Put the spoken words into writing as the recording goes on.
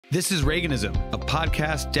This is Reaganism, a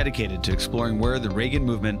podcast dedicated to exploring where the Reagan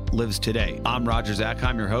movement lives today. I'm Roger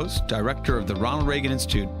Zakheim, your host, director of the Ronald Reagan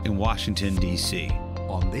Institute in Washington, D.C.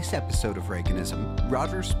 On this episode of Reaganism,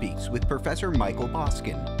 Roger speaks with Professor Michael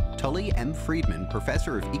Boskin, Tully M. Friedman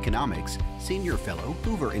Professor of Economics, Senior Fellow,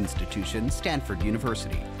 Hoover Institution, Stanford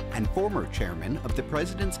University, and former chairman of the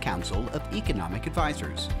President's Council of Economic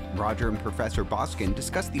Advisors. Roger and Professor Boskin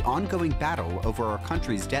discuss the ongoing battle over our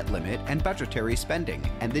country's debt limit and budgetary spending,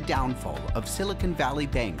 and the downfall of Silicon Valley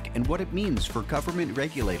Bank and what it means for government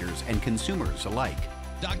regulators and consumers alike.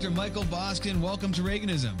 Dr. Michael Boskin, welcome to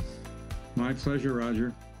Reaganism. My pleasure,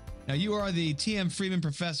 Roger. Now, you are the T.M. Friedman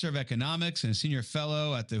Professor of Economics and a Senior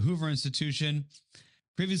Fellow at the Hoover Institution.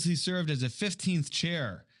 Previously served as a 15th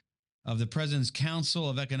chair of the President's Council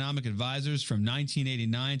of Economic Advisors from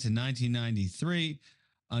 1989 to 1993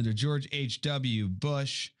 under George H.W.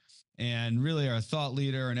 Bush, and really are a thought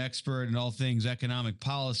leader and expert in all things economic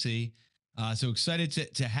policy. So excited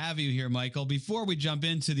to have you here, Michael. Before we jump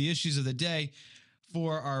into the issues of the day,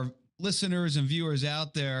 for our listeners and viewers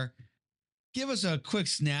out there, give us a quick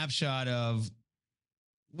snapshot of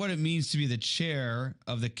what it means to be the chair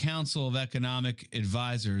of the Council of Economic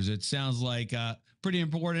Advisors. It sounds like pretty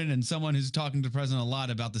important, and someone who's talking to the president a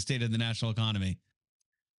lot about the state of the national economy.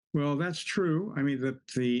 Well, that's true. I mean,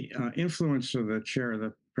 the influence of the chair of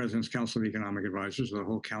the President's Council of Economic Advisors, the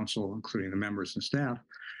whole council, including the members and staff,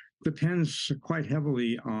 depends quite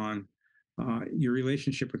heavily on your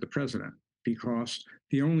relationship with the president, because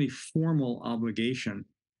the only formal obligation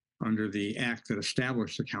under the act that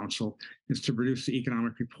established the council is to produce the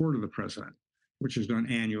economic report of the president, which is done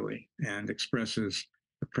annually and expresses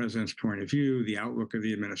the president's point of view, the outlook of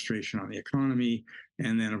the administration on the economy,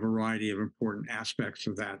 and then a variety of important aspects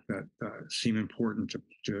of that seem important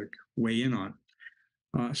to weigh in on.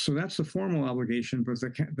 So that's the formal obligation, but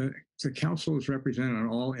the council is represented on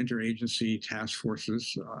all interagency task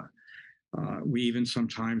forces. We even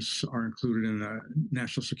sometimes are included in the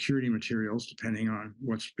national security materials, depending on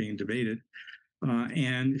what's being debated.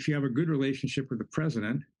 And if you have a good relationship with the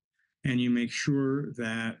president, and you make sure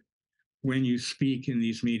that when you speak in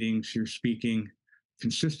these meetings, you're speaking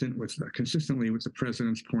consistently with the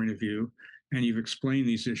president's point of view, and you've explained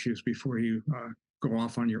these issues before you go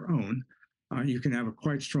off on your own, you can have a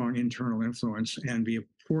quite strong internal influence and be an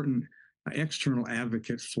important external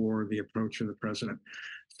advocate for the approach of the president.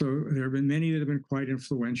 So there have been many that have been quite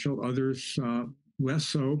influential, others less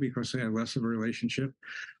so because they had less of a relationship,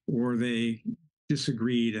 or they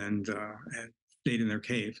disagreed and stayed in their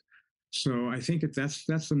cave. So I think that's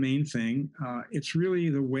the main thing. It's really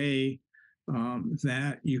the way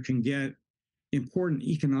that you can get important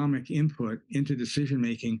economic input into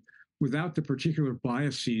decision-making without the particular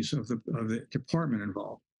biases of the department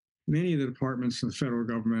involved. Many of the departments in the federal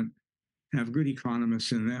government have good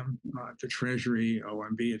economists in them, the Treasury,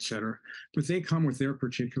 OMB, et cetera, but they come with their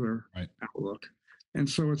particular outlook. And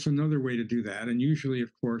so it's another way to do that. And usually,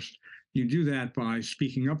 of course, you do that by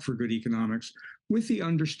speaking up for good economics with the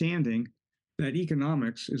understanding that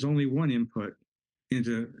economics is only one input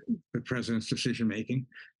into the president's decision-making,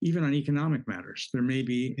 even on economic matters. There may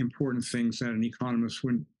be important things that an economist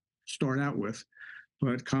wouldn't start out with,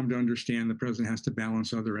 but come to understand the president has to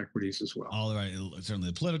balance other equities as well. All right. Certainly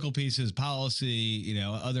the political pieces, policy,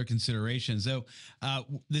 other considerations. So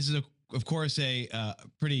this is, of course, a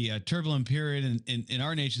pretty turbulent period in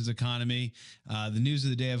our nation's economy. The news of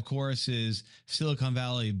the day, of course, is Silicon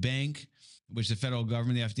Valley Bank, which the federal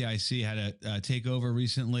government, the FDIC, had to take over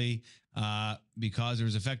recently because there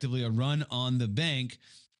was effectively a run on the bank.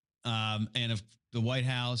 And if the White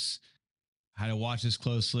House had to watch this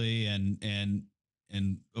closely and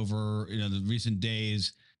over the recent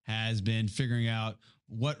days has been figuring out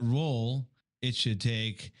what role it should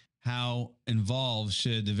take, how involved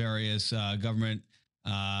should the various government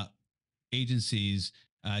agencies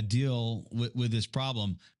deal with this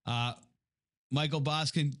problem. Michael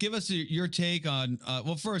Boskin, give us your take on,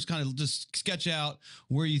 first kind of just sketch out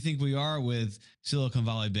where you think we are with Silicon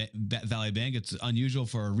Valley Bank. It's unusual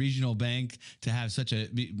for a regional bank to have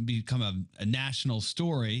become a national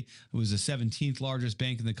story. It was the 17th largest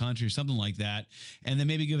bank in the country or something like that. And then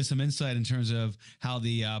maybe give us some insight in terms of how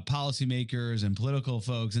the policymakers and political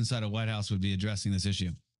folks inside of White House would be addressing this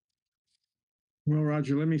issue. Well,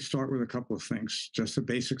 Roger, let me start with a couple of things, just the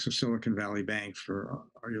basics of Silicon Valley Bank for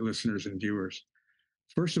your listeners and viewers.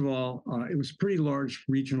 First of all, it was a pretty large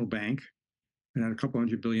regional bank. It had a couple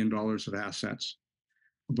 $100 billion of assets,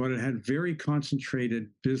 but it had very concentrated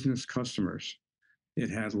business customers. It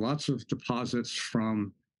had lots of deposits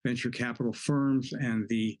from venture capital firms and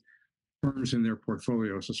the firms in their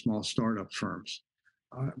portfolios, the small startup firms.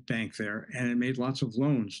 bank there, and it made lots of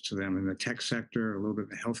loans to them in the tech sector, a little bit in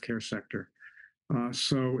the healthcare sector.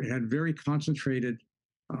 So it had very concentrated,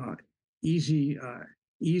 easy,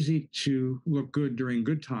 easy to look good during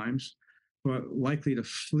good times, but likely to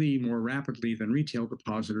flee more rapidly than retail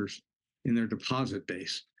depositors in their deposit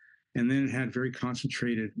base. And then it had very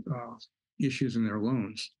concentrated issues in their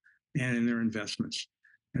loans and in their investments.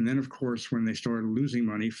 And then, of course, when they started losing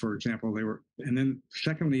money, for example, and then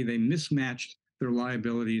secondly, they mismatched their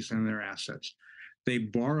liabilities and their assets. They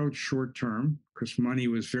borrowed short term because money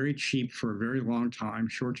was very cheap for a very long time.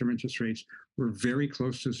 Short term interest rates were very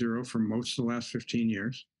close to zero for most of the last 15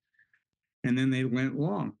 years. And then they went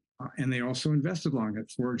long, and they also invested long.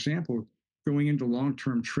 For example, going into long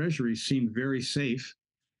term treasuries seemed very safe.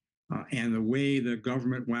 And the way the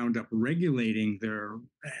government wound up regulating their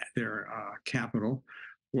capital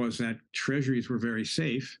was that treasuries were very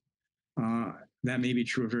safe. That may be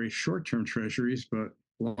true of very short-term treasuries, but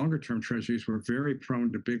longer-term treasuries were very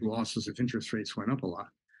prone to big losses if interest rates went up a lot.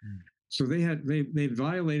 So they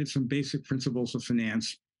violated some basic principles of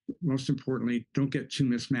finance. Most importantly, don't get too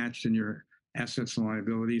mismatched in your assets and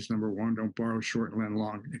liabilities. Number one, don't borrow short and lend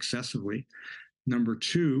long excessively. Number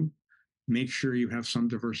two, make sure you have some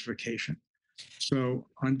diversification. So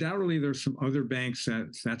undoubtedly, there's some other banks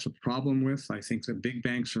that's a problem with. I think the big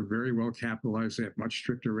banks are very well capitalized. They have much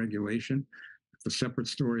stricter regulation. It's a separate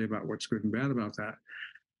story about what's good and bad about that.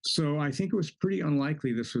 So I think it was pretty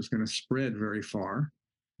unlikely this was going to spread very far.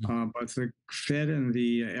 But the Fed and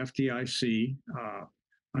the FDIC,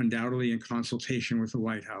 undoubtedly in consultation with the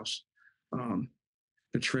White House,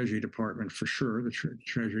 the Treasury Department for sure, the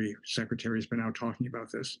Treasury Secretary has been out talking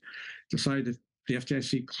about this, decided that the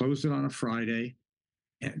FDIC closed it on a Friday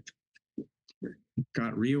and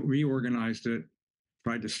got reorganized it,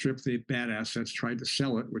 tried to strip the bad assets, tried to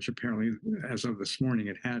sell it, which apparently, as of this morning,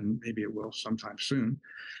 it hadn't. Maybe it will sometime soon.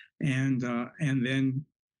 And then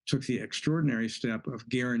took the extraordinary step of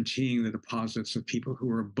guaranteeing the deposits of people who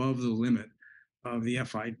were above the limit of the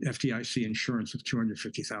FDIC insurance of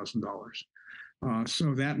 $250,000.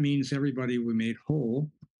 So that means everybody we made whole,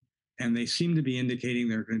 and they seem to be indicating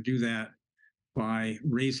they're going to do that by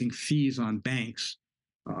raising fees on banks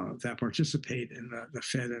that participate in the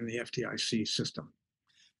Fed and the FDIC system.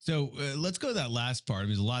 So let's go to that last part. I mean,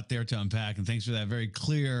 there's a lot there to unpack, and thanks for that very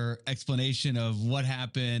clear explanation of what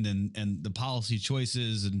happened and the policy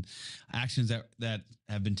choices and actions that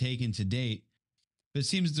have been taken to date. But it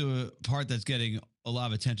seems the part that's getting a lot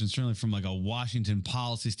of attention, certainly from like a Washington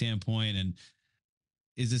policy standpoint, and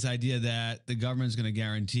is this idea that the government is going to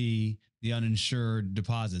guarantee the uninsured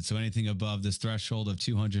deposit. So anything above this threshold of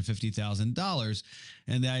 $250,000.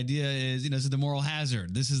 And the idea is, this is the moral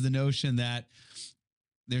hazard. This is the notion that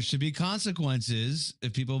there should be consequences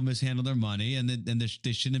if people mishandle their money, and they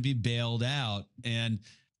shouldn't be bailed out. And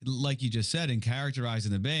like you just said, in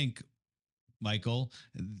characterizing the bank, Michael,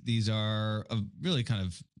 these are a really kind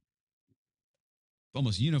of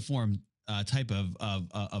almost uniform type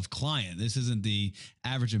of client. This isn't the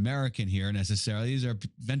average American here necessarily. These are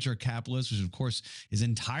venture capitalists, which of course is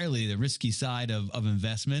entirely the risky side of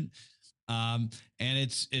investment. And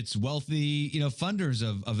it's wealthy, funders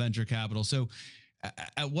of venture capital. So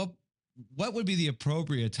at what would be the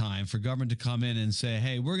appropriate time for government to come in and say,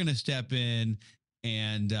 hey, we're going to step in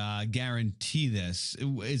and guarantee this?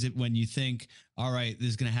 Is it when you think, all right, this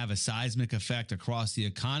is going to have a seismic effect across the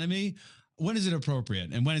economy? When is it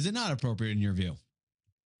appropriate, and when is it not appropriate in your view?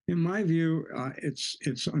 In my view,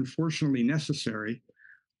 it's unfortunately necessary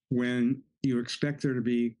when you expect there to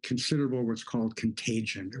be considerable what's called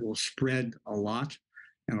contagion. It will spread a lot,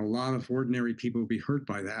 and a lot of ordinary people will be hurt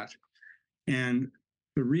by that. And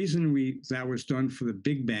the reason that was done for the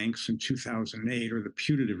big banks in 2008, or the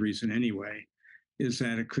putative reason anyway, is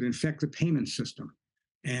that it could infect the payment system.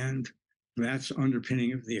 And that's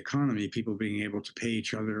underpinning of the economy, people being able to pay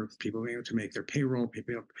each other, people being able to make their payroll,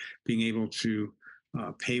 people being able to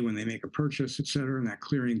pay when they make a purchase, et cetera, and that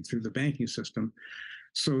clearing through the banking system.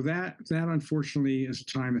 So that unfortunately is a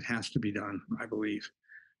time it has to be done, I believe.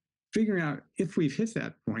 Figuring out if we've hit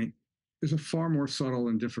that point is a far more subtle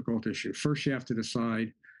and difficult issue. First, you have to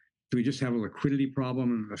decide, do we just have a liquidity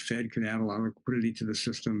problem and the Fed can add a lot of liquidity to the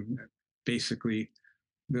system? Basically,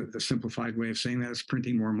 the simplified way of saying that is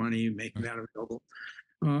printing more money, making that available.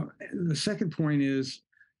 The second point is,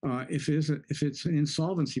 if it's an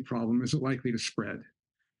insolvency problem, is it likely to spread?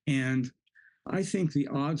 And I think the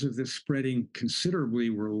odds of this spreading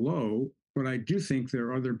considerably were low, but I do think there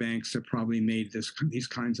are other banks that probably made these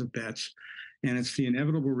kinds of bets. And it's the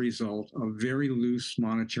inevitable result of very loose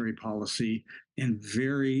monetary policy and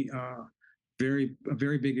a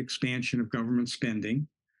very big expansion of government spending.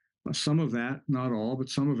 Some of that, not all, but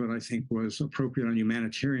some of it, I think, was appropriate on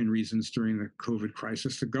humanitarian reasons during the COVID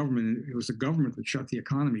crisis. It was the government that shut the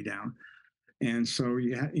economy down. And so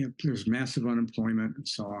there's massive unemployment and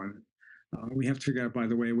so on. We have to figure out, by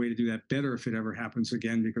the way, a way to do that better if it ever happens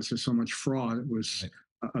again, because there's so much fraud. It was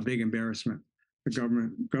a big embarrassment.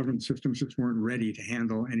 The government systems just weren't ready to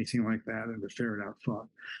handle anything like that and to ferret out fraud.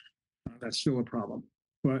 That's still a problem.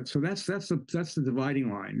 But so that's the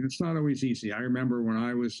dividing line. It's not always easy. I remember when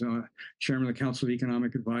I was chairman of the Council of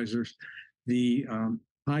Economic Advisors, the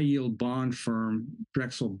high yield bond firm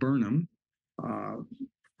Drexel Burnham,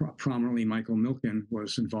 prominently Michael Milken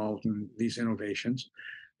was involved in these innovations.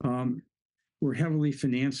 Were heavily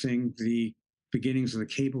financing the beginnings of the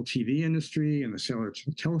cable TV industry and the cellular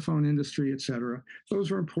telephone industry, et cetera.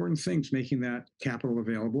 Those were important things, making that capital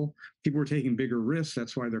available. People were taking bigger risks.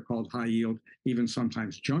 That's why they're called high yield, even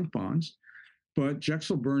sometimes junk bonds. But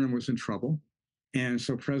Drexel Burnham was in trouble. And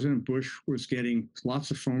so President Bush was getting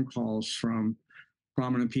lots of phone calls from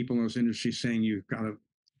prominent people in those industries saying,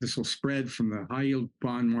 this will spread from the high yield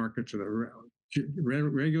bond market to the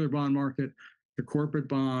regular bond market, to corporate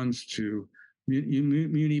bonds, to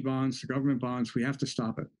muni bonds, to government bonds. We have to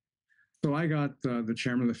stop it. So I got the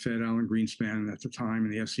chairman of the Fed, Alan Greenspan, at the time,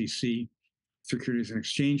 and the SEC, Securities and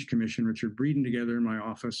Exchange Commission, Richard Breeden, together in my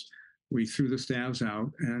office. We threw the staves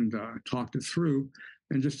out and talked it through,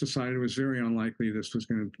 and just decided it was very unlikely this was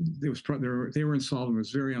going to. They were insolvent. It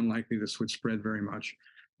was very unlikely this would spread very much.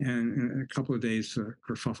 And in a couple of days, the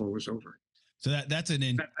kerfuffle was over. So that's a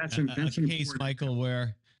case, Michael,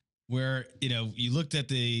 where you looked at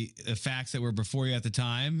the facts that were before you at the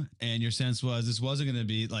time, and your sense was this wasn't going to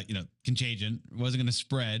be contagion, it wasn't going to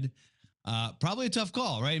spread. Probably a tough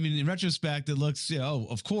call, right? I mean, in retrospect, it looks,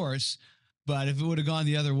 of course, but if it would have gone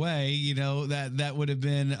the other way, that would have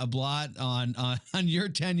been a blot on your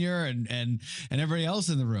tenure and everybody else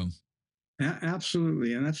in the room.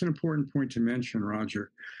 Absolutely, and that's an important point to mention,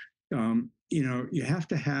 Roger. You have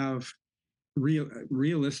to have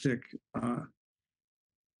realistic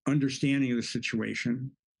understanding of the situation.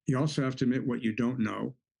 You also have to admit what you don't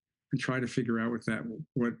know and try to figure out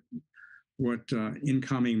what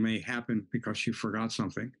incoming may happen because you forgot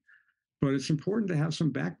something. But it's important to have some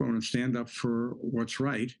backbone and stand up for what's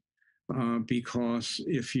right, because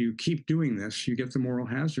if you keep doing this, you get the moral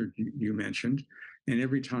hazard you mentioned. And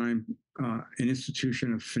every time an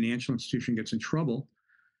financial institution gets in trouble,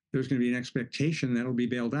 there's going to be an expectation that it'll be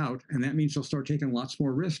bailed out. And that means they'll start taking lots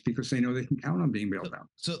more risk because they know they can count on being bailed out.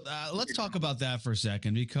 So let's talk about that for a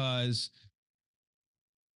second, because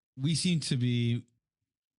we seem to be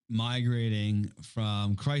migrating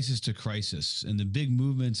from crisis to crisis, and the big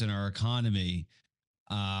movements in our economy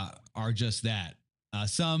are just that.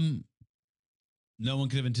 Some no one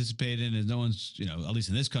could have anticipated, and no one's, at least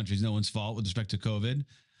in this country, it's no one's fault with respect to COVID.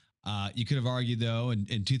 You could have argued, though,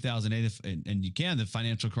 in 2008, and you can, the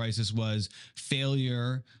financial crisis was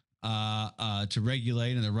failure to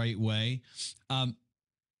regulate in the right way.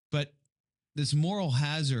 But this moral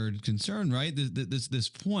hazard concern, right? This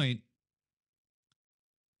point,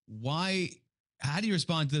 how do you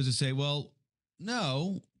respond to those who say, well,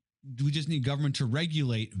 no, we just need government to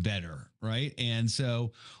regulate better, right? And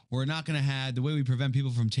so we're not going to have, the way we prevent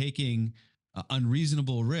people from taking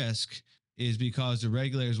unreasonable risk is because the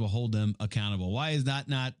regulators will hold them accountable. Why is that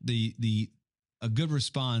not a good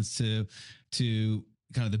response to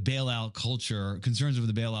kind of the bailout culture, concerns over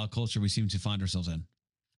the bailout culture we seem to find ourselves in?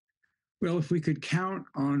 Well, if we could count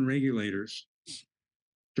on regulators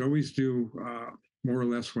to always do more or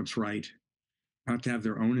less what's right, not to have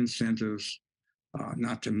their own incentives,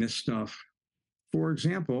 not to miss stuff. For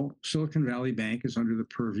example, Silicon Valley Bank is under the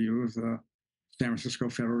purview of the San Francisco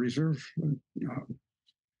Federal Reserve.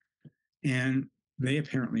 And they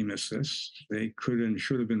apparently missed this. They could and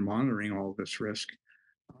should have been monitoring all of this risk.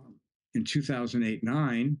 In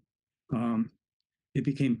 2008-9, it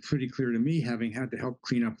became pretty clear to me, having had to help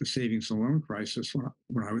clean up the savings and loan crisis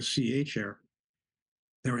when I was CA chair,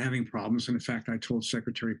 they were having problems. And in fact, I told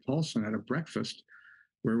Secretary Paulson at a breakfast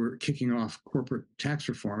where we were kicking off corporate tax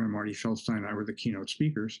reform, and Marty Feldstein and I were the keynote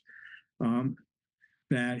speakers,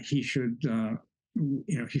 that he should,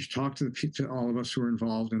 he should talk to all of us who are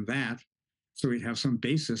involved in that, so we'd have some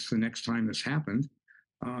basis the next time this happened.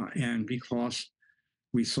 And because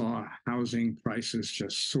we saw housing prices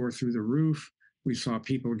just soar through the roof, we saw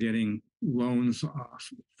people getting loans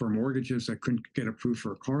for mortgages that couldn't get approved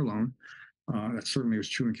for a car loan. That certainly was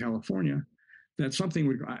true in California. That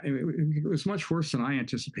something it was much worse than I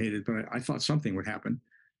anticipated, but I thought something would happen.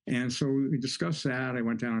 And so we discussed that. I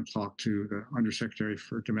went down and talked to the Undersecretary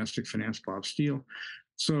for Domestic Finance, Bob Steele.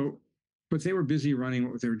 So but they were busy running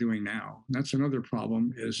what they were doing now. And that's another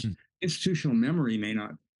problem is institutional memory may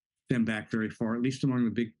not stem back very far, at least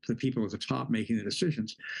among the people at the top making the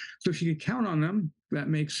decisions. So if you could count on them, that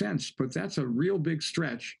makes sense. But that's a real big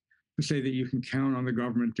stretch to say that you can count on the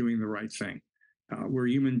government doing the right thing. We're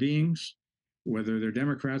human beings, whether they're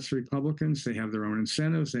Democrats or Republicans, they have their own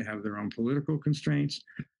incentives, they have their own political constraints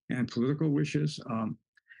and political wishes.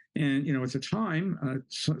 And, you know, at the time,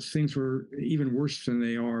 things were even worse than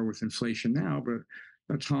they are with inflation now, but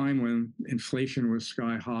a time when inflation was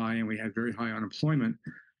sky high and we had very high unemployment.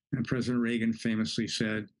 And President Reagan famously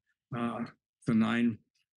said, the 9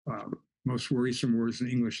 most worrisome words in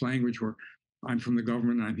English language were, "I'm from the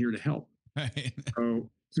government and I'm here to help." Right. So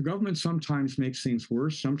the government sometimes makes things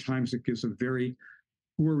worse. Sometimes it gives a very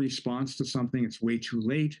poor response to something. It's way too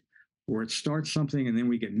late, or it starts something and then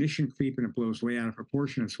we get mission creep and it blows way out of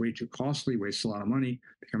proportion. It's way too costly, wastes a lot of money,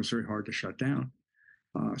 becomes very hard to shut down.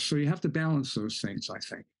 So you have to balance those things, I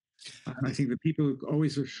think. And I think the people who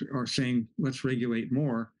always are saying, let's regulate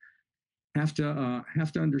more, have to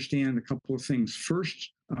understand a couple of things.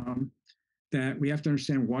 First, that we have to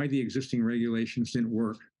understand why the existing regulations didn't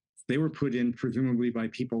work. They were put in presumably by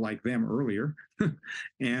people like them earlier.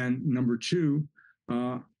 And number two,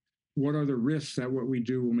 what are the risks that what we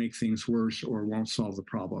do will make things worse or won't solve the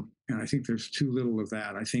problem? And I think there's too little of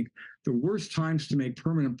that. I think the worst times to make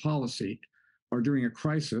permanent policy are during a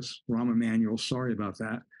crisis. Rahm Emanuel, sorry about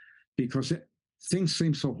that, because things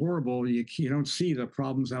seem so horrible, you don't see the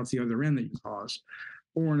problems out the other end that you cause.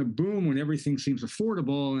 Or in a boom when everything seems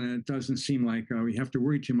affordable and it doesn't seem like we have to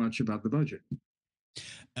worry too much about the budget.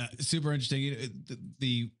 Super interesting.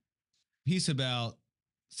 The piece about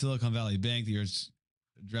Silicon Valley Bank that you're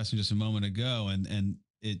addressing just a moment ago, and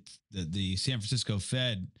the San Francisco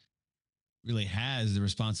Fed really has the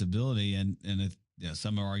responsibility, and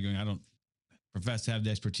some are arguing, I don't profess to have the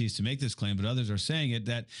expertise to make this claim, but others are saying it,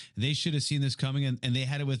 that they should have seen this coming and they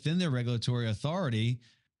had it within their regulatory authority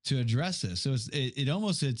to address this. So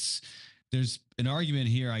there's an argument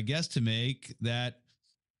here, I guess, to make that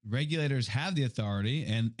regulators have the authority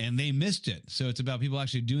and they missed it. So it's about people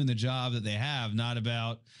actually doing the job that they have, not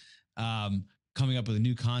about coming up with a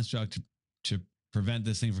new construct to prevent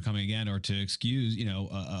this thing from coming again or to excuse,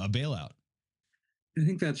 a bailout. I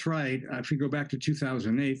think that's right. If we go back to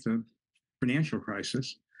 2008, the financial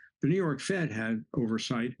crisis, the New York Fed had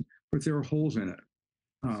oversight, but there were holes in it.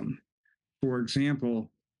 For example,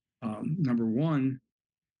 number one,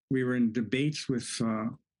 we were in debates with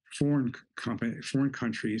foreign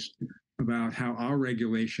countries about how our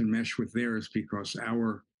regulation meshed with theirs, because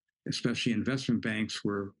our, especially investment banks,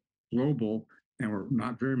 were global and were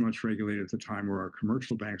not very much regulated at the time, where our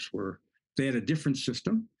commercial banks were. They had a different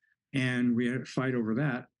system, and we had a fight over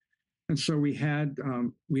that. And so we had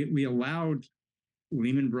we allowed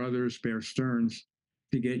Lehman Brothers, Bear Stearns,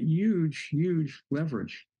 to get huge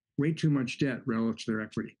leverage, way too much debt relative to their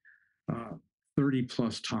equity, 30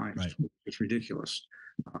 plus times. Right. It's ridiculous.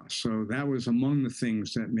 So that was among the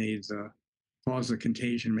things that caused the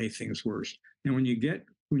contagion, made things worse. And when you get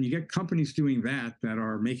companies doing that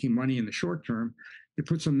are making money in the short term, it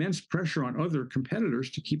puts immense pressure on other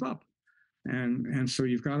competitors to keep up. And so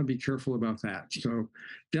you've got to be careful about that. So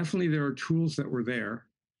definitely there are tools that were there,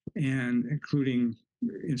 and including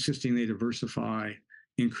insisting they diversify,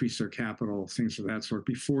 increase their capital, things of that sort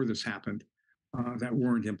before this happened, that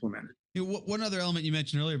weren't implemented. One other element you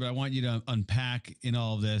mentioned earlier, but I want you to unpack in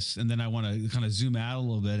all of this, and then I want to kind of zoom out a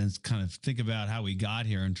little bit and kind of think about how we got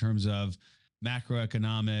here in terms of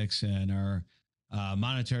macroeconomics and our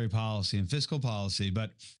monetary policy and fiscal policy. But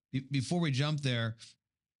before we jump there,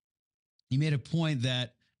 you made a point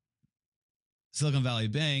that Silicon Valley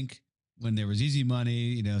Bank, when there was easy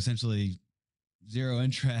money, essentially zero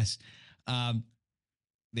interest,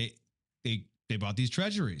 they bought these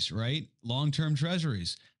treasuries, right? Long-term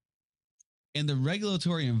treasuries. And the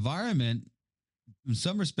regulatory environment, in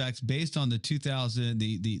some respects, based on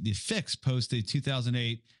the fix post the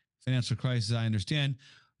 2008 financial crisis, I understand,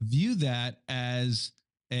 view that as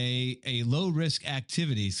a low risk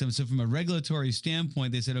activity. So from a regulatory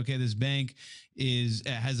standpoint, they said, okay, this bank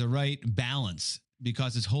has the right balance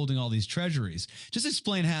because it's holding all these treasuries. Just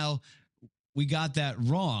explain how we got that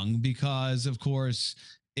wrong, because of course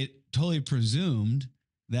it totally presumed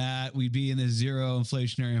that we'd be in this zero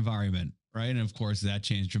inflationary environment, right? And of course that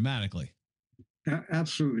changed dramatically.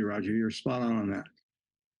 Absolutely, Roger. You're spot on that.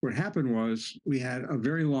 What happened was we had a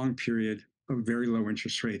very long period of very low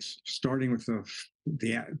interest rates, starting with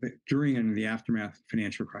during and the aftermath of the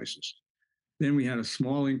financial crisis. Then we had a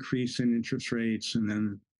small increase in interest rates and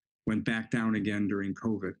then went back down again during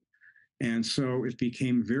COVID. And so it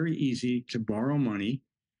became very easy to borrow money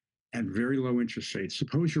at very low interest rates.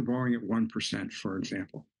 Suppose you're borrowing at 1%, for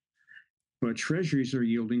example, but treasuries are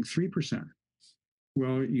yielding 3%.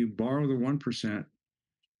 Well, you borrow the 1%,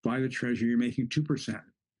 buy the treasury, you're making 2%.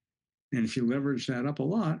 And if you leverage that up a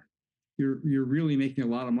lot, you're really making a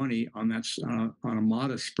lot of money on that, on a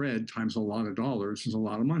modest spread times a lot of dollars is a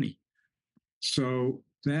lot of money. So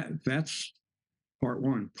that's part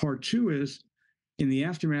one. Part two is, in the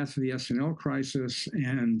aftermath of the S&L crisis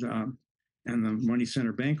and the money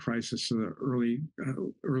center bank crisis of the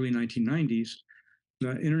early 1990s,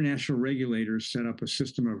 the international regulators set up a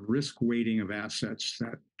system of risk weighting of assets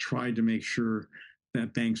that tried to make sure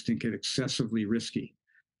that banks didn't get excessively risky.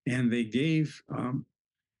 And they gave,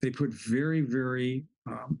 they put very, very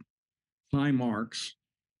high marks,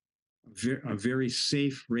 a very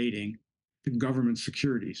safe rating to government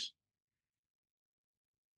securities,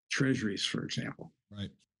 treasuries, for example. Right.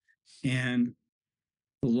 And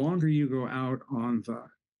the longer you go out on the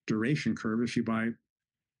duration curve, if you buy,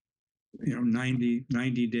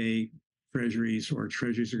 90-day treasuries, or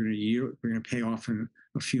treasuries are going to pay off in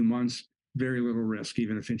a few months, very little risk,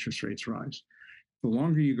 even if interest rates rise. The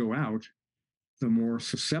longer you go out, the more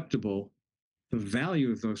susceptible the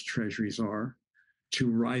value of those treasuries are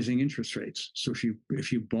to rising interest rates. So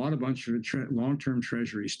if you bought a bunch of long-term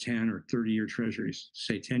treasuries, 10 or 30-year treasuries,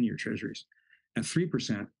 say 10-year treasuries, at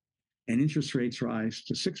 3%, and interest rates rise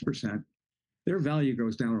to 6%, their value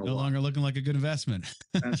goes down a lot. No longer looking like a good investment.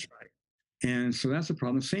 That's right. And so that's a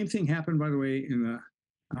problem. The same thing happened, by the way,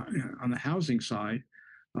 on the housing side,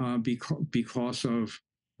 because of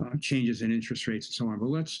changes in interest rates and so on. But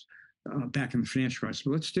let's, back in the financial crisis,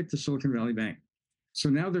 but let's stick to Silicon Valley Bank. So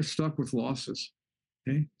now they're stuck with losses,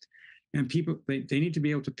 okay? And people, they need to be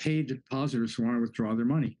able to pay depositors who want to withdraw their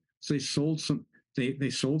money. So they sold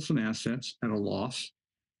some assets at a loss,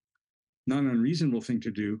 not an unreasonable thing to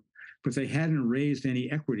do, but they hadn't raised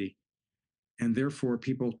any equity. And therefore,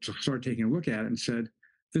 people started taking a look at it and said,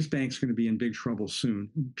 this bank's going to be in big trouble soon.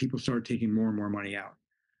 People started taking more and more money out.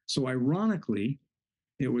 So ironically,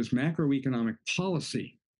 it was macroeconomic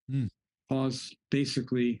policy caused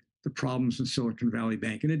basically the problems in Silicon Valley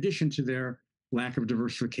Bank, in addition to their lack of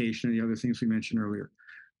diversification and the other things we mentioned earlier.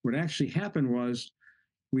 What actually happened was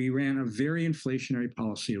we ran a very inflationary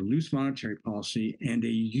policy, a loose monetary policy, and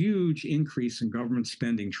a huge increase in government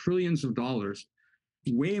spending, trillions of dollars,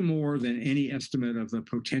 way more than any estimate of the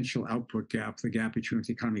potential output gap, the gap between what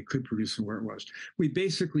the economy could produce and where it was. We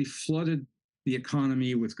basically flooded the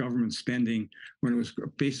economy with government spending when it was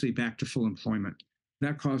basically back to full employment.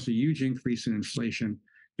 That caused a huge increase in inflation.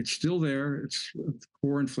 It's still there. It's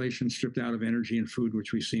core inflation stripped out of energy and food,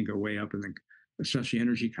 which we've seen go way up, and then especially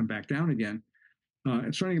energy come back down again.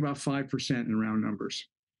 It's running about 5% in round numbers.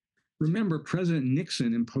 Remember, President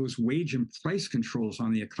Nixon imposed wage and price controls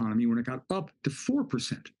on the economy when it got up to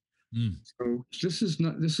 4%. So this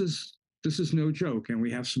is no joke, and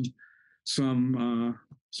we have some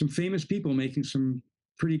famous people making some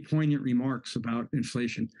pretty poignant remarks about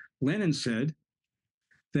inflation. Lenin said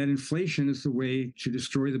that inflation is the way to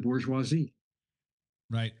destroy the bourgeoisie.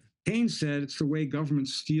 Right. Keynes said it's the way government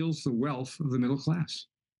steals the wealth of the middle class.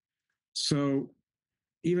 So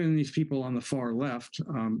even these people on the far left,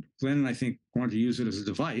 Lenin, I think, wanted to use it as a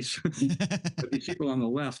device, but these people on the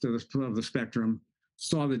left of the spectrum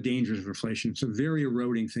saw the dangers of inflation. It's a very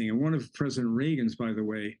eroding thing. And one of President Reagan's, by the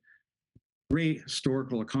way, great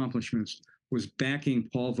historical accomplishments was backing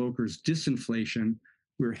Paul Volcker's disinflation.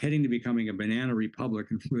 We were heading to becoming a banana republic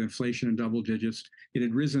with inflation in double digits. It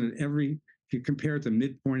had risen at if you compare it to the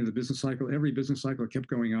midpoint of the business cycle, every business cycle kept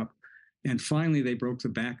going up. And finally, they broke the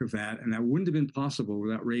back of that. And that wouldn't have been possible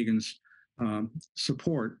without Reagan's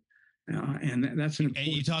support. And that's an important.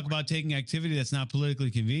 And you talk about taking activity that's not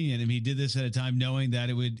politically convenient. I mean, he did this at a time knowing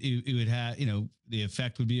that it would have, the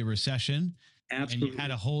effect would be a recession. Absolutely. And you had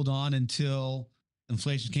to hold on until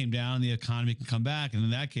inflation came down, the economy can come back. And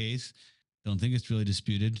in that case, I don't think it's really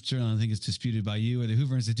disputed. Certainly, I don't think it's disputed by you or the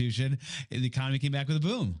Hoover Institution. The economy came back with a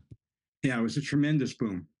boom. Yeah, it was a tremendous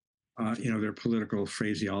boom. Their political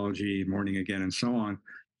phraseology, morning again, and so on.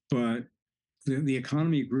 But the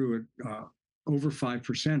economy grew at over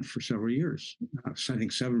 5% for several years. I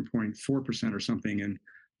think 7.4% or something in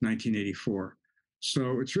 1984.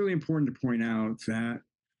 So it's really important to point out that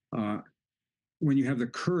when you have the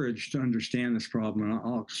courage to understand this problem,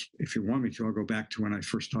 and if you want me to, I'll go back to when I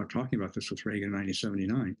first started talking about this with Reagan in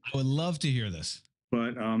 1979. I would love to hear this.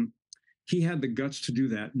 But he had the guts to do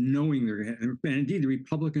that, knowing and indeed the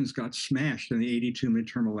Republicans got smashed in the 82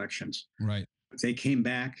 midterm elections. Right. They came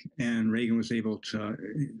back, and Reagan was able to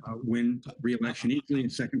win re-election easily in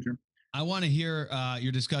second term. I want to hear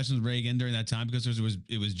your discussions with Reagan during that time, because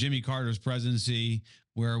it was Jimmy Carter's presidency,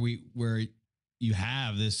 where you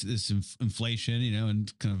have this inflation,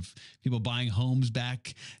 and kind of people buying homes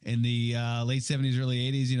back in the late 70s,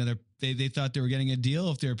 early 80s. They thought they were getting a deal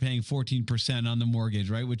if they were paying 14% on the mortgage,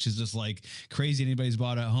 right? Which is just like crazy. Anybody's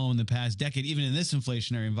bought a home in the past decade, even in this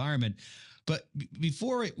inflationary environment. But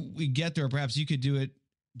before we get there, perhaps you could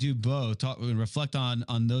do both, talk and reflect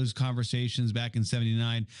on those conversations back in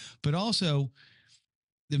 79, but also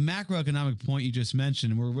the macroeconomic point you just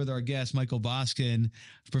mentioned. We're with our guest, Michael Boskin,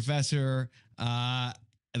 professor at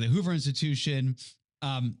the Hoover Institution,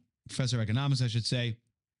 professor of economics, I should say.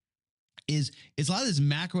 Is a lot of this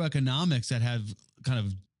macroeconomics that have kind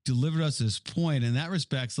of delivered us this point. In that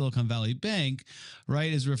respect, Silicon Valley Bank,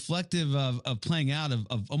 right, is reflective of playing out of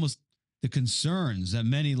almost the concerns that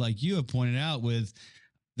many like you have pointed out with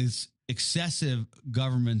this excessive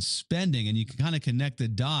government spending. And you can kind of connect the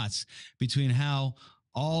dots between how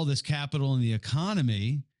all this capital in the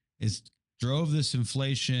economy drove this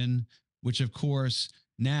inflation, which of course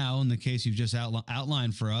now, in the case you've just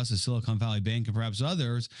outlined for us, as Silicon Valley Bank and perhaps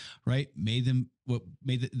others, right,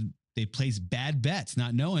 they placed bad bets,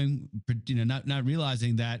 not knowing, not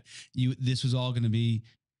realizing that this was all going to be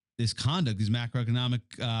this conduct, these macroeconomic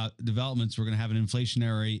developments were going to have an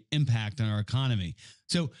inflationary impact on our economy.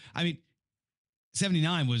 So, I mean,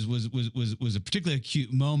 79 was a particularly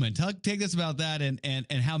acute moment. Take us about that and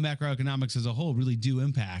how macroeconomics as a whole really do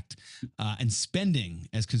impact and spending,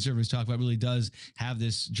 as conservatives talk about, really does have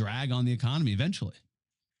this drag on the economy eventually.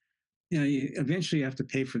 Yeah, eventually you have to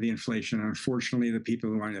pay for the inflation. Unfortunately, the people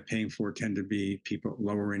who wind up paying for it tend to be people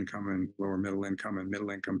lower income and lower middle income and middle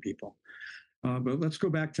income people. But let's go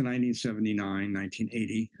back to 1979,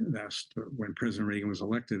 1980. That's when President Reagan was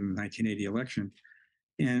elected in the 1980 election.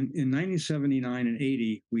 And in 1979 and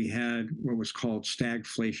 80, we had what was called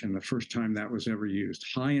stagflation, the first time that was ever used,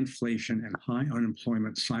 high inflation and high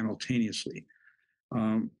unemployment simultaneously.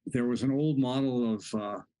 There was an old model of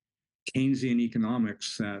Keynesian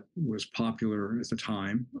economics that was popular at the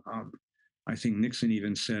time. I think Nixon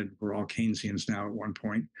even said we're all Keynesians now at one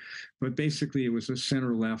point. But basically, it was a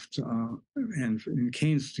center-left, and in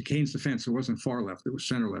Keynes' defense, it wasn't far left, it was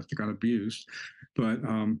center-left. It got abused. But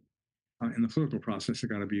in the political process, it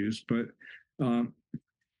got abused. But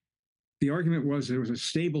the argument was there was a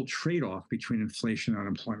stable trade-off between inflation and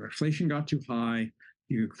unemployment. Inflation got too high,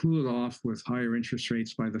 you could cool it off with higher interest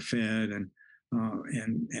rates by the Fed and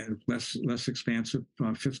less expansive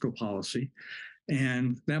fiscal policy.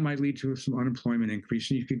 And that might lead to some unemployment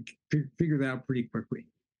increase, and you could figure that out pretty quickly.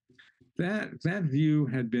 That view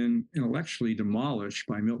had been intellectually demolished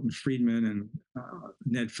by Milton Friedman and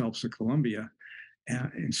Ned Phelps of Columbia,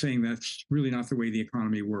 in saying that's really not the way the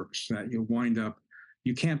economy works, that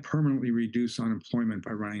you can't permanently reduce unemployment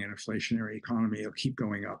by running an inflationary economy. It'll keep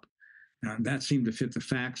going up. And that seemed to fit the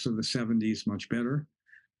facts of the 70s much better.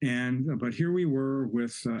 But here we were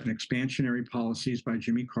with expansionary policies by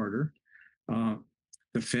Jimmy Carter.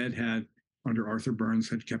 The Fed had, under Arthur Burns,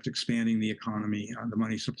 had kept expanding the economy, the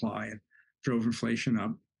money supply, and drove inflation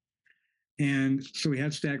up. And so we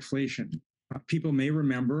had stagflation. People may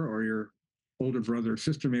remember, or your older brother or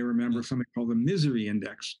sister may remember, something called the misery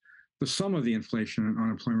index, the sum of the inflation and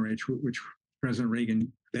unemployment rates, which President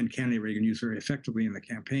Reagan, then candidate Reagan, used very effectively in the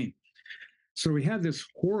campaign. So we had this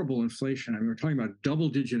horrible inflation. I mean, we're talking about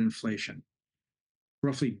double-digit inflation,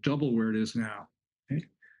 roughly double where it is now, okay?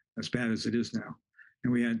 As bad as it is now.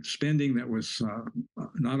 And we had spending that was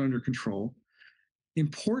not under control.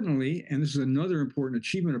 Importantly, and this is another important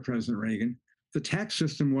achievement of President Reagan, the tax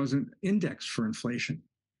system wasn't indexed for inflation.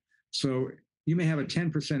 So you may have a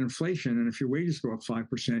 10% inflation, and if your wages go up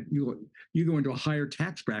 5%, you go into a higher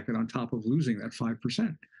tax bracket on top of losing that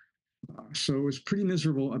 5%. So it was a pretty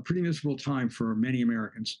miserable time for many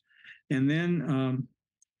Americans. And then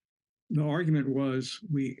the argument was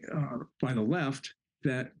by the left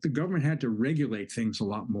that the government had to regulate things a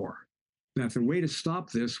lot more, that the way to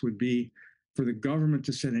stop this would be for the government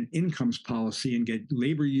to set an incomes policy and get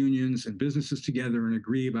labor unions and businesses together and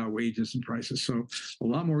agree about wages and prices. So a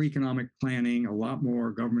lot more economic planning, a lot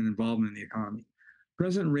more government involvement in the economy.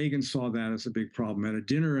 President Reagan saw that as a big problem. At a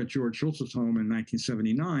dinner at George Shultz's home in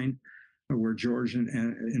 1979, where George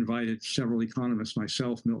invited several economists,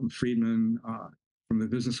 myself, Milton Friedman, from the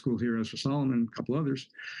business school here, Ezra Solomon, a couple others,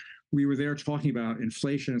 we were there talking about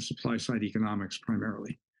inflation and supply-side economics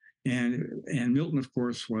primarily. And Milton, of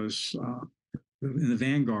course, was in the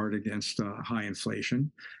vanguard against high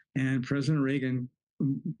inflation. And President Reagan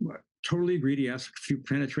totally agreed. He asked a few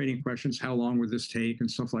penetrating questions, how long would this take, and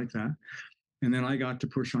stuff like that. And then I got to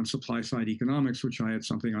push on supply-side economics, which I had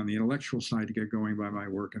something on the intellectual side to get going by my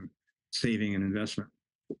work in saving and investment.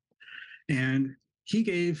 And he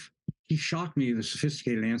he shocked me, the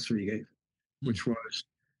sophisticated answer he gave, which was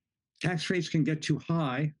tax rates can get too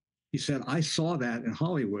high. He said, I saw that in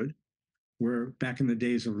Hollywood, where back in the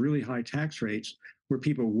days of really high tax rates, where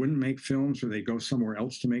people wouldn't make films or they go somewhere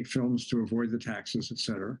else to make films to avoid the taxes, et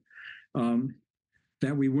cetera,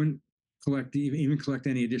 that we wouldn't even collect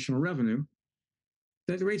any additional revenue.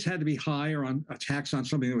 That the rates had to be higher on a tax on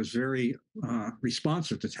something that was very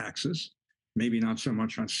responsive to taxes, maybe not so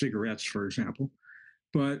much on cigarettes, for example.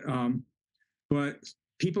 But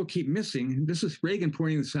people keep missing. This is Reagan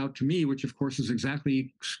pointing this out to me, which of course is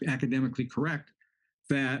exactly academically correct,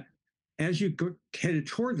 that as you go headed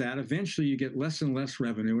toward that, eventually you get less and less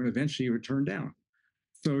revenue, and eventually you return down.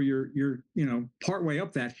 So you're partway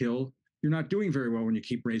up that hill. You're not doing very well when you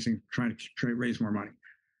keep trying to raise more money.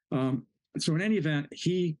 So in any event,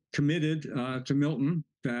 he committed to Milton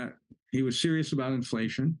that he was serious about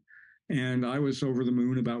inflation. And I was over the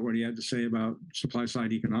moon about what he had to say about supply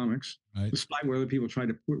side economics, right, despite what other people tried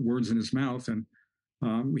to put words in his mouth. And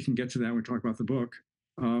we can get to that when we talk about the book.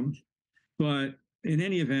 But in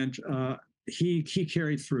any event, he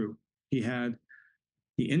carried through.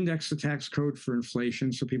 He indexed the tax code for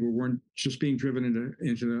inflation, so people weren't just being driven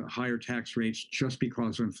into the higher tax rates just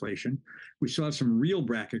because of inflation. We saw some real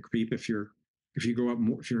bracket creep. If you go up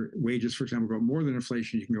more, if your wages, for example, go up more than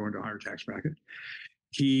inflation, you can go into a higher tax bracket.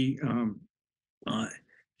 He's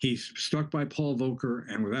stuck by Paul Volcker,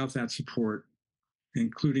 and without that support,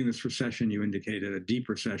 including this recession you indicated, a deep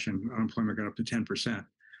recession, unemployment got up to 10%.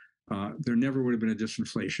 There never would have been a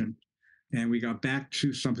disinflation. And we got back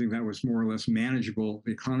to something that was more or less manageable.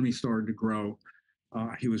 The economy started to grow.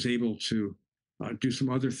 He was able to do some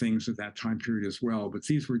other things at that time period as well. But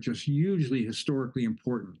these were just hugely historically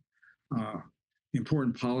important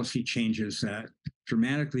policy changes that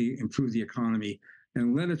dramatically improved the economy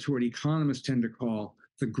and led it to what economists tend to call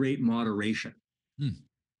the Great Moderation.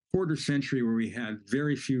 Quarter century where we had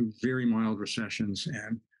very few, very mild recessions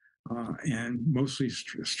and mostly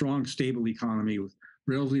strong, stable economy with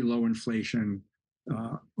relatively low inflation,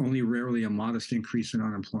 only rarely a modest increase in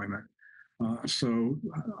unemployment. So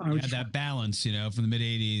I would had that balance, from the mid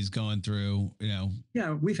 80s going through,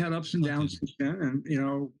 Yeah, we've had ups and downs since then,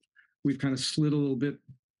 and we've kind of slid a little bit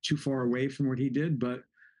too far away from what he did, but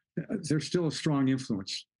there's still a strong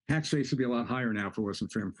influence. Tax rates would be a lot higher now if it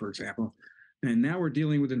wasn't for him, for example. And now we're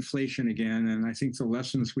dealing with inflation again, and I think the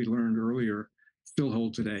lessons we learned earlier still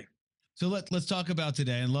hold today. So let's talk about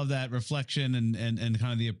today, and love that reflection and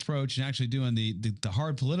kind of the approach and actually doing the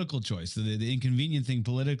hard political choice, the inconvenient thing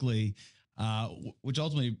politically, which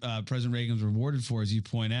ultimately President Reagan was rewarded for, as you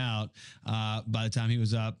point out, by the time he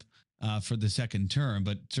was up for the second term.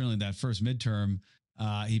 But certainly that first midterm,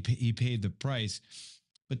 he paid the price.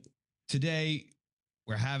 But today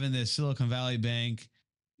we're having this Silicon Valley Bank,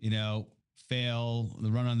 fail,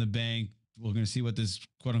 the run on the bank. We're going to see what this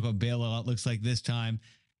quote unquote bailout looks like this time.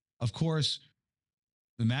 Of course,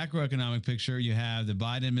 the macroeconomic picture, you have the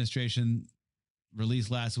Biden administration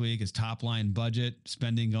released last week as top line budget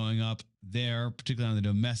spending going up there, particularly on the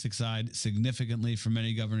domestic side, significantly for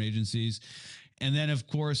many government agencies. And then, of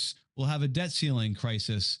course, we'll have a debt ceiling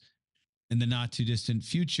crisis in the not too distant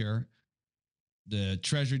future. The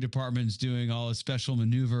Treasury Department is doing all its special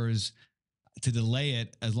maneuvers to delay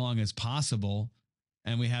it as long as possible.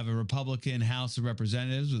 And we have a Republican House of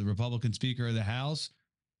Representatives with a Republican Speaker of the House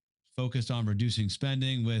focused on reducing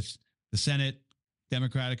spending, with the Senate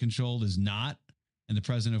Democratic controlled is not. And the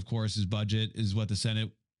president, of course, his budget is what the Senate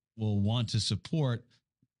will want to support.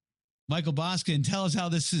 Michael Boskin, tell us how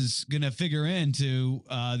this is going to figure into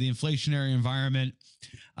the inflationary environment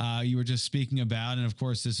you were just speaking about. And of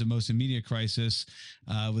course, this is the most immediate crisis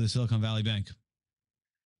with the Silicon Valley Bank.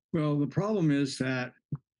 Well, the problem is that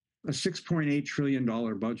a $6.8 trillion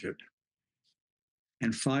budget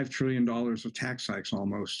and $5 trillion of tax hikes,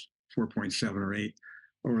 almost 4.7 or 8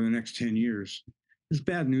 over the next 10 years, is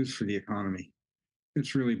bad news for the economy.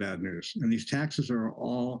 It's really bad news. And these taxes are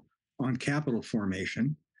all on capital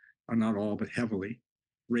formation, not all, but heavily,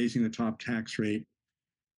 raising the top tax rate,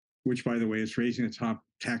 which, by the way, is raising the top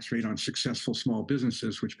tax rate on successful small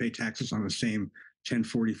businesses, which pay taxes on the same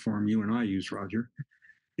 1040 form you and I use, Roger,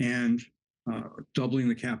 and doubling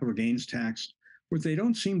the capital gains tax. What they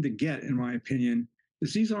don't seem to get, in my opinion,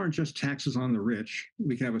 is these aren't just taxes on the rich.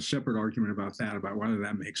 We can have a separate argument about that, about whether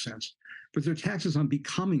that makes sense. But they're taxes on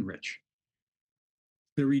becoming rich.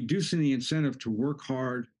 They're reducing the incentive to work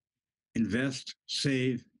hard, invest,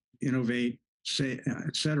 save, innovate,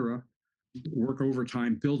 et cetera, work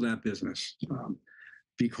overtime, build that business,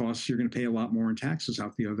 because you're going to pay a lot more in taxes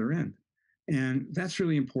out the other end. And that's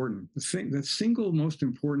really important. The single most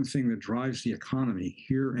important thing that drives the economy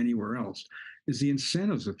here or anywhere else is the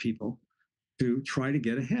incentives of people to try to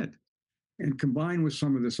get ahead. And combined with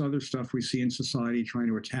some of this other stuff we see in society, trying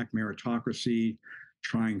to attack meritocracy,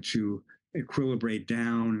 trying to equilibrate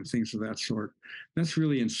down and things of that sort, that's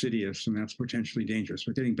really insidious and that's potentially dangerous.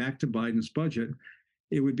 But getting back to Biden's budget,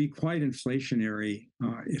 it would be quite inflationary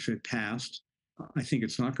if it passed. I think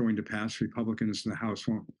it's not going to pass. Republicans in the House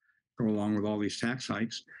won't go along with all these tax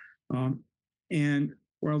hikes. And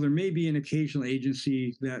while there may be an occasional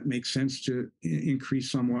agency that makes sense to increase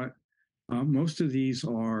somewhat, most of these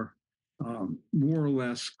are more or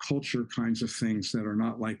less culture kinds of things that are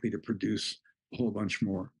not likely to produce a whole bunch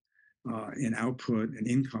more in output and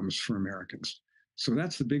incomes for Americans. So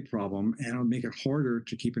that's the big problem, and it'll make it harder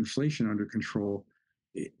to keep inflation under control,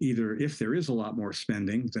 either if there is a lot more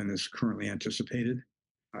spending than is currently anticipated,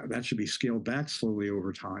 that should be scaled back slowly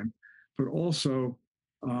over time, but also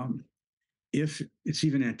if it's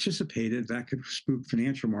even anticipated, that could spook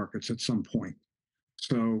financial markets at some point.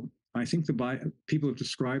 So I think people have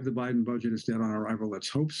described the Biden budget as dead on arrival. Let's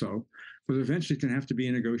hope so. But eventually it's going to have to be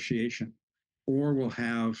a negotiation. Or we'll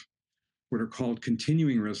have what are called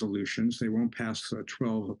continuing resolutions. They won't pass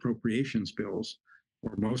 12 appropriations bills,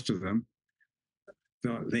 or most of them.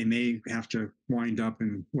 They may have to wind up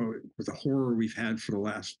in, well, with the horror we've had for the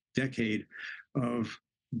last decade of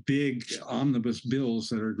big omnibus bills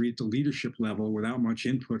that are agreed to leadership level without much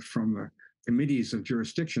input from the committees of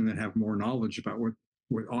jurisdiction that have more knowledge about what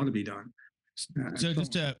ought to be done. So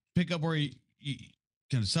just to pick up where you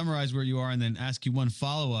kind of summarize where you are and then ask you one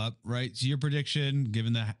follow-up, right? So your prediction,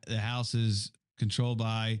 given the House is controlled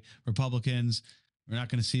by Republicans, we're not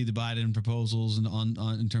going to see the Biden proposals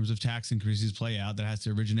in terms of tax increases play out. That has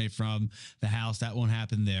to originate from the House. That won't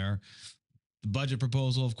happen there. The budget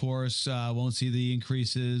proposal, of course, won't see the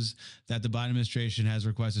increases that the Biden administration has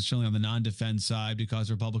requested, certainly on the non-defense side,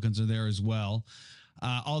 because Republicans are there as well.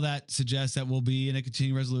 All that suggests that we'll be in a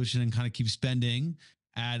continuing resolution and kind of keep spending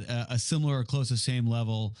at a similar or close to same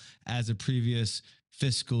level as the previous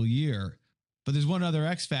fiscal year. But there's one other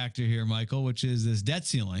X factor here, Michael, which is this debt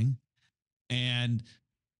ceiling. And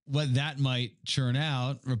what that might churn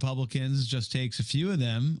out. Republicans just takes a few of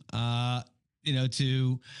them,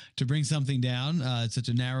 to bring something down. It's such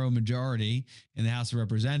a narrow majority in the House of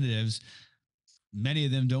Representatives. Many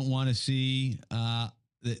of them don't want to see,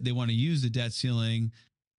 they want to use the debt ceiling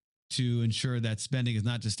to ensure that spending is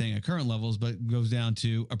not just staying at current levels, but goes down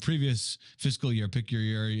to a previous fiscal year, pick your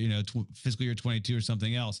year, fiscal year 22 or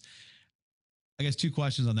something else. I guess two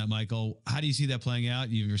questions on that, Michael. How do you see that playing out?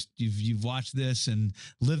 You've watched this and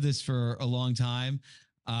lived this for a long time.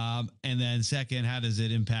 And then second, how does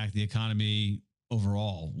it impact the economy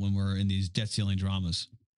overall when we're in these debt ceiling dramas?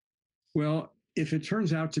 Well, if it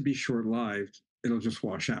turns out to be short-lived, it'll just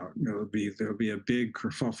wash out. There'll be a big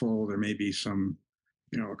kerfuffle. There may be some,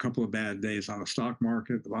 a couple of bad days on the stock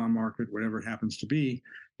market, the bond market, whatever it happens to be,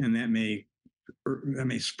 and that may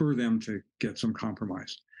spur them to get some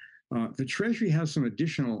compromise. The Treasury has some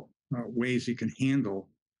additional ways it can handle,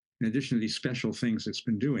 in addition to these special things it's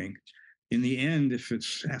been doing. In the end, if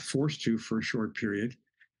it's forced to for a short period,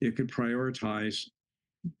 it could prioritize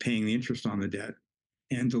paying the interest on the debt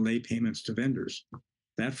and delay payments to vendors.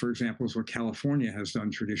 That, for example, is what California has done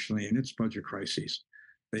traditionally in its budget crises.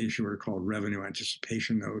 They issue what are called revenue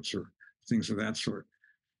anticipation notes or things of that sort.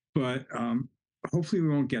 But hopefully we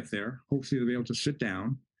won't get there. Hopefully they'll be able to sit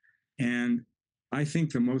down. And I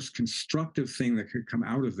think the most constructive thing that could come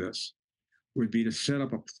out of this would be to set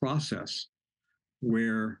up a process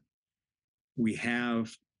where we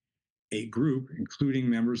have a group, including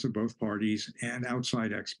members of both parties and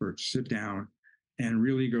outside experts, sit down and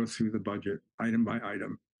really go through the budget item by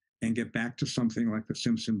item and get back to something like the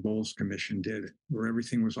Simpson-Bowles Commission did, where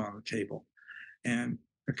everything was on the table. And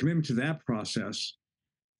a commitment to that process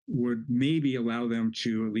would maybe allow them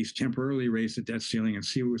to at least temporarily raise the debt ceiling and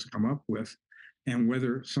see what was come up with, and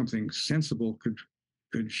whether something sensible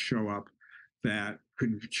could show up that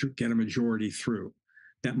could get a majority through.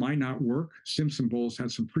 That might not work. Simpson-Bowles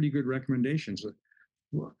had some pretty good recommendations: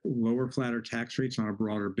 lower, flatter tax rates on a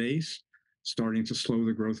broader base, starting to slow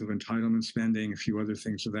the growth of entitlement spending, a few other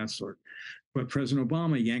things of that sort. But President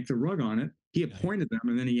Obama yanked the rug on it. He appointed them,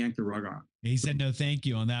 and then he yanked the rug on it. He said no thank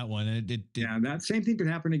you on that one. Yeah, that same thing could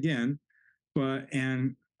happen again.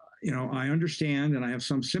 I understand, and I have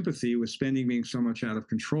some sympathy with spending being so much out of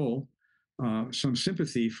control, some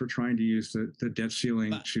sympathy for trying to use the debt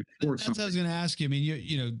ceiling to force something. That's what I was going to ask you. I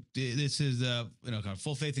mean, this is kind of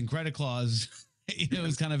full faith and credit clause,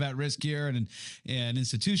 is kind of at risk here, and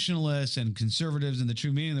institutionalists and conservatives in the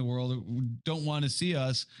true meaning of the world don't want to see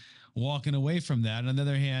us walking away from that. On the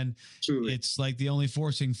other hand, Absolutely. it's like the only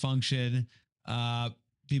forcing function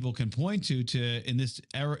people can point to in this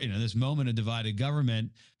era, this moment of divided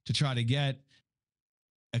government, to try to get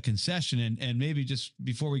a concession. And maybe just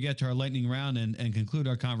before we get to our lightning round and conclude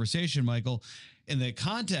our conversation, Michael, in the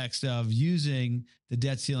context of using the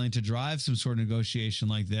debt ceiling to drive some sort of negotiation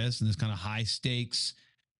like this, and this kind of high stakes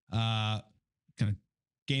kind of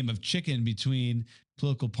game of chicken between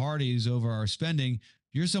political parties over our spending,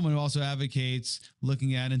 you're someone who also advocates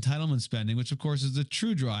looking at entitlement spending, which of course is the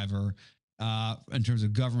true driver in terms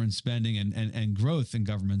of government spending and growth in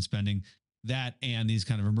government spending, that and these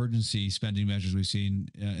kind of emergency spending measures we've seen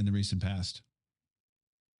in the recent past.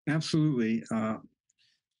 Absolutely.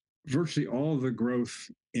 Virtually all of the growth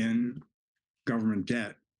in government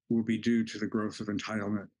debt will be due to the growth of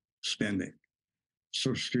entitlement spending,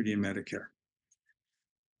 Social Security and Medicare.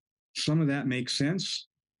 Some of that makes sense,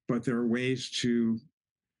 but there are ways to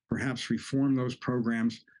perhaps reform those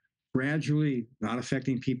programs gradually, not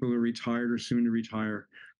affecting people who are retired or soon to retire,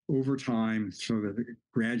 over time, so that it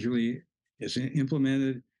gradually is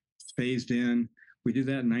implemented, phased in. We did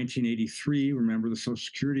that in 1983. Remember the Social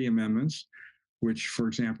Security amendments, which, for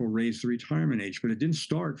example, raised the retirement age, but it didn't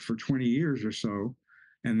start for 20 years or so.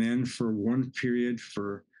 And then for one period,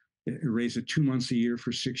 it raised it 2 months a year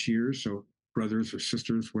for 6 years. So brothers or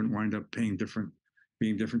sisters wouldn't wind up being different,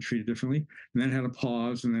 treated differently. And then had a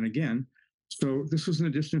pause, and then again. So this was in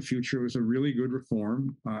the distant future. It was a really good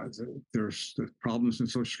reform. There's the problems in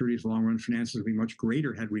Social Security's long-run finances would be much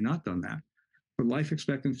greater had we not done that. But life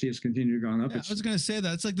expectancy has continued to go up. Yeah, I was going to say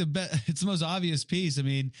that it's like it's the most obvious piece. I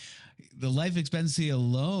mean, the life expectancy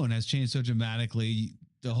alone has changed so dramatically.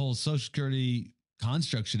 The whole Social Security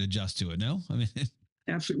construct should adjust to it. No, I mean,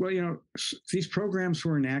 absolutely. Well, these programs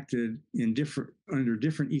were enacted under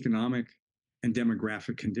different economic and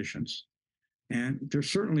demographic conditions, and there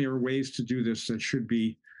certainly are ways to do this that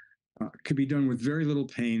could be done with very little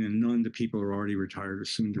pain and none to people who are already retired or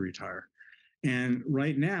soon to retire. And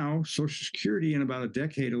right now, Social Security in about a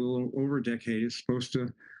decade, a little over a decade, is supposed to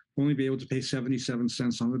only be able to pay 77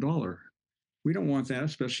 cents on the dollar. We don't want that,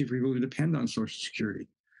 especially if we really depend on Social Security.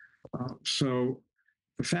 So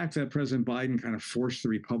the fact that President Biden kind of forced the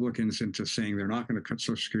Republicans into saying they're not going to cut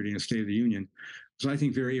Social Security in a State of the Union was, I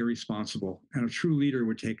think, very irresponsible. And a true leader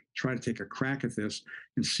would try to take a crack at this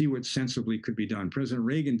and see what sensibly could be done. President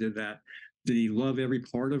Reagan did that. Did he love every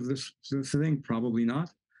part of this thing? Probably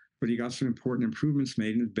not. But he got some important improvements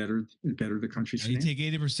made, and it bettered the country's finance. You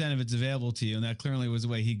take 80% of it's available to you, and that clearly was the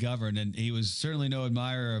way he governed. And he was certainly no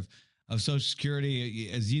admirer of Social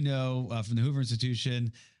Security, as you know, from the Hoover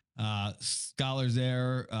Institution. Scholars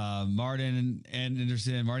there, Marty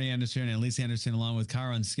Anderson, and Lisa Anderson, along with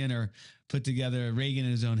Caron Skinner, put together Reagan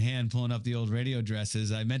in his own hand, pulling up the old radio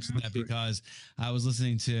addresses. I mentioned that because I was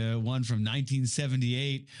listening to one from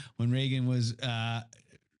 1978 when Reagan was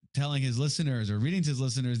telling his listeners, or reading to his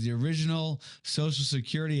listeners, the original Social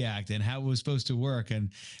Security Act and how it was supposed to work.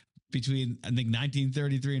 And between, I think,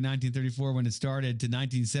 1933 and 1934, when it started, to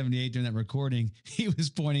 1978 during that recording, he was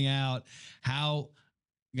pointing out how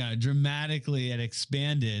dramatically it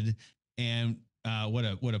expanded and what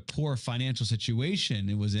a poor financial situation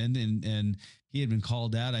it was in. And he had been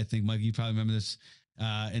called out, I think, Mike, you probably remember this,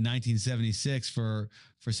 in 1976 for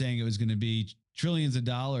saying it was going to be trillions of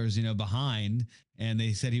dollars, behind. And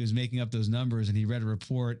they said he was making up those numbers, and he read a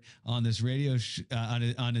report on this radio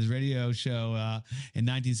on his radio show in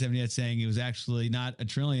 1978 saying it was actually not $1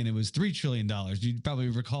 trillion, it was $3 trillion. You probably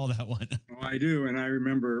recall that one. Oh, I do. And I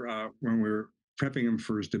remember when we were prepping him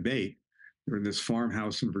for his debate, we were in this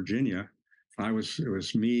farmhouse in Virginia. It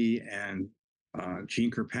was me and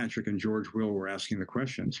Gene Kirkpatrick and George Will were asking the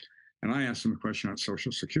questions. And I asked him a question on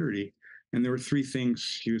Social Security. And there were three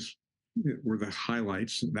things were the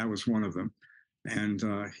highlights. That was one of them. And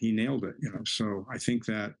he nailed it, So I think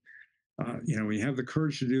that, when you have the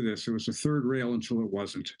courage to do this, it was the third rail until it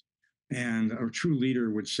wasn't. And a true leader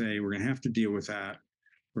would say, we're going to have to deal with that.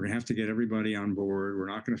 We're going to have to get everybody on board. We're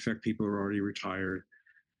not going to affect people who are already retired.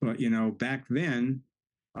 But, back then,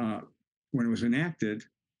 when it was enacted,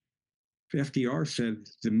 FDR said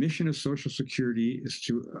the mission of Social Security is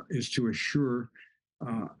to assure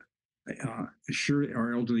our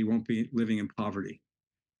elderly won't be living in poverty.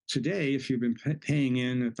 Today, if you've been paying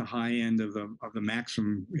in at the high end of the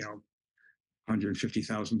maximum,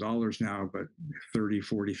 $150,000 now, but 30,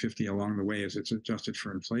 40, 50 along the way as it's adjusted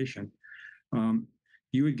for inflation,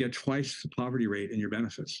 you would get twice the poverty rate in your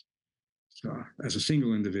benefits as a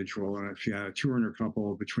single individual. And if you had a two-earner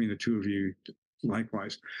couple, between the two of you,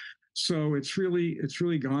 likewise. So it's really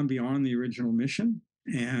gone beyond the original mission.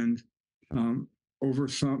 And over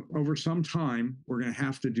some time, we're going to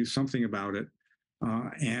have to do something about it.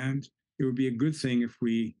 And it would be a good thing if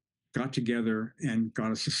we got together and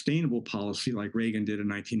got a sustainable policy like Reagan did in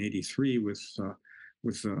 1983 with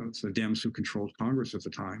the Dems who controlled Congress at the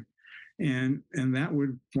time. And that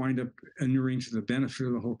would wind up inuring to the benefit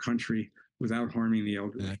of the whole country without harming the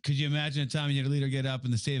elderly. Could you imagine a time you had a leader get up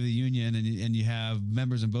in the State of the Union and you have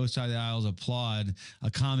members on both sides of the aisles applaud a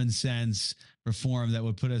common sense reform that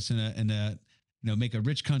would put us in a make a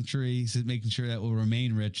rich country, making sure that will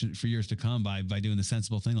remain rich for years to come by doing the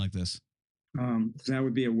sensible thing like this? That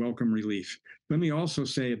would be a welcome relief. Let me also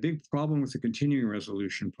say a big problem with the continuing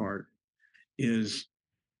resolution part is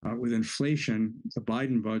with inflation, the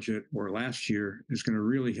Biden budget or last year is going to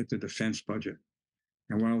really hit the defense budget.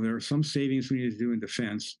 And while there are some savings we need to do in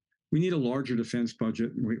defense, we need a larger defense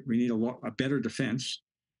budget. We need a better defense.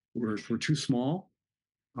 We're too small.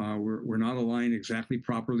 We're not aligned exactly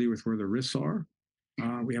properly with where the risks are.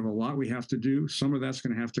 We have a lot we have to do. Some of that's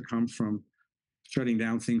going to have to come from shutting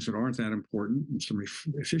down things that aren't that important and some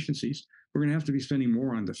efficiencies. We're going to have to be spending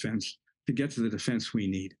more on defense to get to the defense we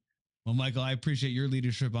need. Well, Michael, I appreciate your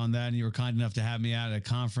leadership on that. And you were kind enough to have me out at a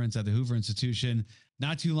conference at the Hoover Institution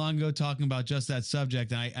not too long ago talking about just that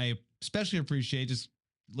subject. And I especially appreciate, just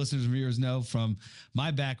listeners and viewers know from my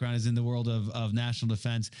background is in the world of national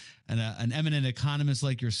defense, and an eminent economist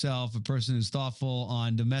like yourself, a person who's thoughtful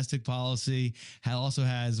on domestic policy, also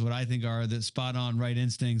has what I think are the spot on right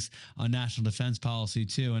instincts on national defense policy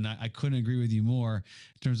too. And I couldn't agree with you more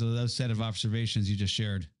in terms of those set of observations you just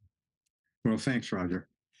shared. Well, thanks, Roger.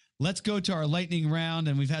 Let's go to our lightning round,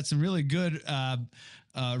 and we've had some really good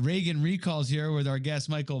Reagan recalls here with our guest,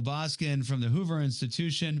 Michael Boskin from the Hoover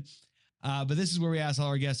Institution. But this is where we ask all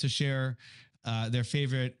our guests to share their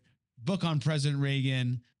favorite book on President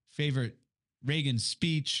Reagan, favorite Reagan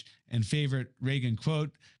speech, and favorite Reagan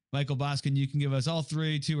quote. Michael Boskin, you can give us all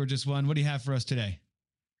three, two, or just one. What do you have for us today?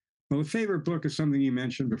 Well, the favorite book is something you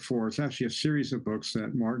mentioned before. It's actually a series of books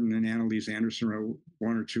that Martin and Annalise Anderson wrote,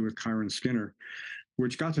 one or two with Kyron Skinner,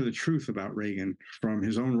 which got to the truth about Reagan from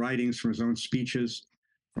his own writings, from his own speeches,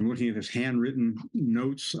 from looking at his handwritten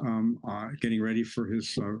notes, getting ready for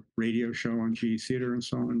his radio show on GE Theater and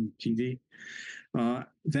so on, TV.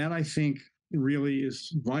 That, I think, really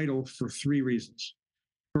is vital for three reasons.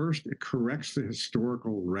 First, it corrects the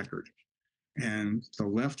historical record. And the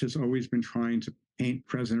left has always been trying to paint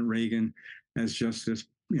President Reagan as just this,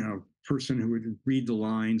 person who would read the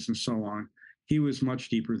lines and so on. He was much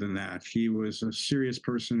deeper than that. He was a serious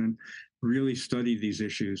person and really studied these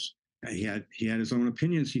issues. He had his own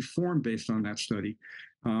opinions he formed based on that study,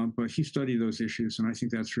 but he studied those issues, and I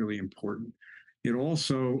think that's really important. It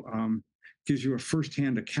also gives you a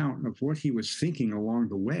firsthand account of what he was thinking along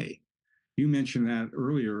the way. You mentioned that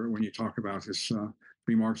earlier when you talk about his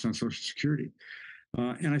remarks on Social Security,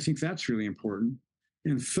 and I think that's really important.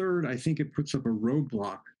 And third, I think it puts up a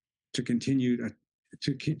roadblock to continued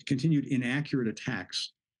inaccurate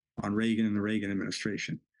attacks on Reagan and the Reagan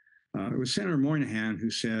administration. It was Senator Moynihan who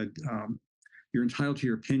said, you're entitled to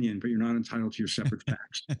your opinion, but you're not entitled to your separate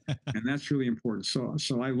facts. And that's really important.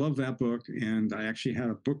 So I love that book, and I actually had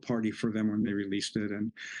a book party for them when they released it.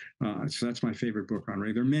 And so that's my favorite book on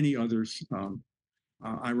Reagan. There are many others.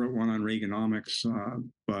 I wrote one on Reaganomics,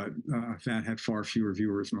 but that had far fewer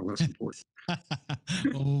viewers and are less important.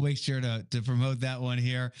 Well, we'll make sure to promote that one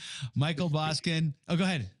here. Michael Boskin. Oh, go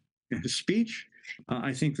ahead. His speech,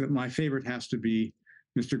 I think that my favorite has to be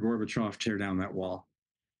Mr. Gorbachev, Tear Down That Wall.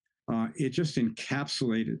 It just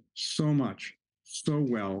encapsulated so much, so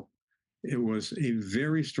well. It was a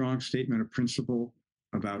very strong statement of principle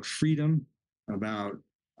about freedom, about,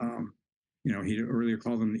 he earlier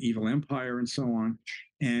called them the evil empire and so on.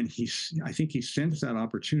 And I think he sensed that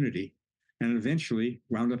opportunity, and it eventually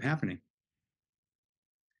wound up happening.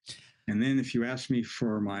 And then if you ask me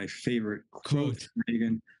for my favorite quote,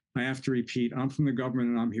 Reagan, I have to repeat, I'm from the government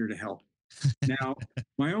and I'm here to help. Now,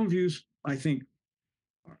 my own views, I think,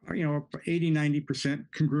 are, 80, 90%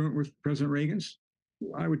 congruent with President Reagan's.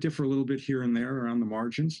 I would differ a little bit here and there around the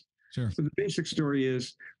margins. Sure. But the basic story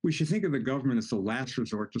is we should think of the government as the last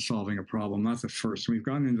resort to solving a problem, not the first. We've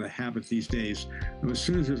gotten into the habit these days of as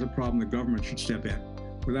soon as there's a problem, the government should step in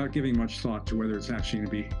without giving much thought to whether it's actually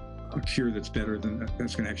going to be a cure that's better than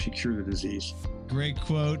that's going to actually cure the disease. Great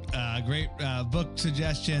quote. Great book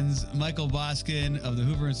suggestions. Michael Boskin of the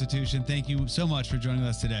Hoover Institution, thank you so much for joining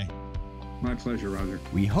us today. My pleasure, Roger.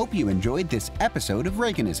 We hope you enjoyed this episode of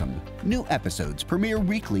Reaganism. New episodes premiere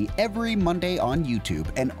weekly every Monday on YouTube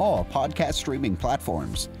and all podcast streaming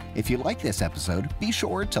platforms. If you like this episode, be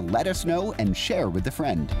sure to let us know and share with a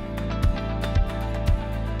friend.